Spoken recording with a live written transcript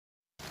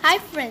Hi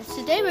friends,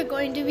 today we're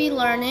going to be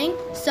learning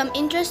some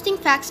interesting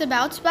facts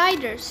about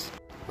spiders.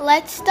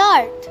 Let's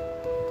start!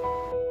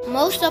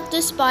 Most of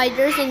the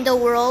spiders in the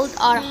world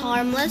are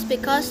harmless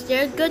because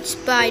they're good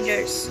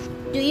spiders.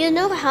 Do you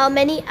know how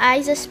many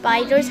eyes the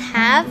spiders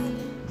have?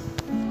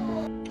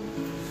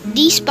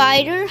 These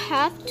spiders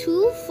have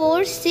 2,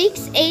 4,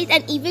 6, 8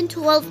 and even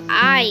 12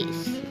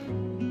 eyes.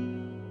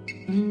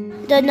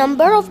 The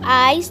number of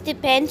eyes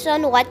depends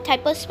on what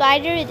type of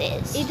spider it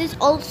is. It is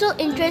also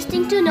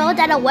interesting to know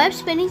that a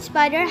web-spinning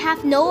spider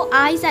have no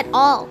eyes at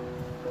all.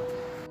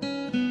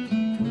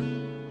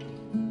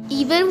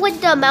 Even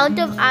with the amount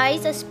of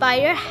eyes a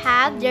spider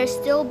have, they're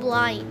still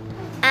blind.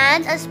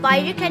 And a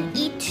spider can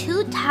eat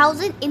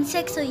 2,000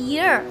 insects a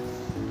year.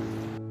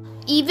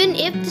 Even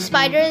if the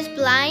spider is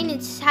blind,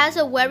 it has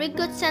a very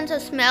good sense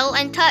of smell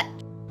and touch.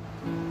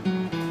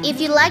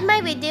 If you like my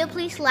video,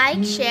 please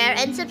like, share,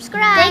 and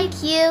subscribe.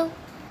 Thank you.